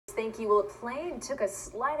thank you. Well, a plane took a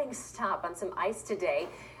sliding stop on some ice today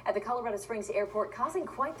at the Colorado Springs airport, causing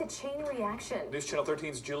quite the chain reaction. News Channel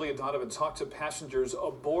 13's Julia Donovan talked to passengers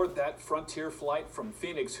aboard that Frontier flight from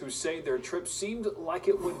Phoenix who say their trip seemed like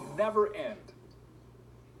it would never end.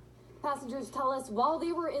 Passengers tell us while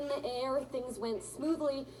they were in the air, things went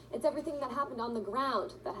smoothly. It's everything that happened on the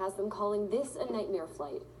ground that has them calling this a nightmare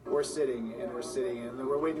flight. We're sitting, and then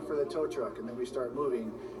we're waiting for the tow truck, and then we start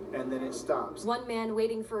moving, and then it stops. One man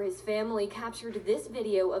waiting for his family captured this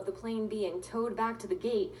video of the plane being towed back to the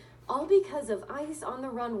gate, all because of ice on the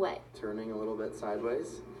runway. Turning a little bit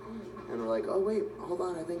sideways, and we're like, oh wait, hold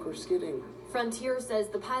on, I think we're skidding. Frontier says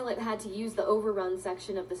the pilot had to use the overrun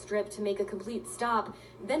section of the strip to make a complete stop.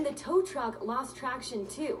 Then the tow truck lost traction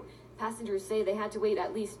too. Passengers say they had to wait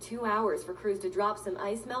at least 2 hours for crews to drop some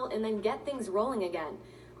ice melt and then get things rolling again.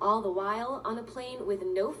 All the while on a plane with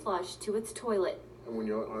no flush to its toilet. And when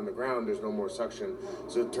you're on the ground, there's no more suction,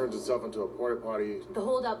 so it turns itself into a porta potty. The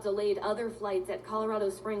holdup delayed other flights at Colorado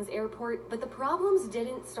Springs Airport, but the problems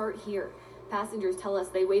didn't start here. Passengers tell us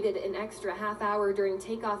they waited an extra half hour during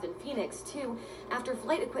takeoff in Phoenix, too, after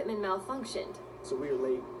flight equipment malfunctioned. So we were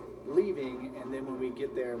late leaving, and then when we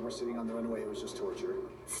get there and we're sitting on the runway, it was just torture.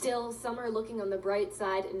 Still, some are looking on the bright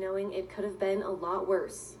side, knowing it could have been a lot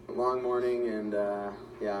worse. A long morning, and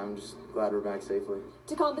yeah, I'm just glad we're back safely.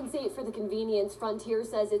 To compensate for the convenience, Frontier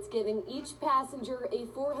says it's giving each passenger a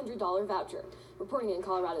 $400 voucher. Reporting in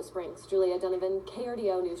Colorado Springs, Julia Donovan,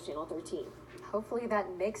 KRDO News Channel 13. Hopefully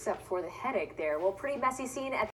that makes up for the headache there. Well, pretty messy scene at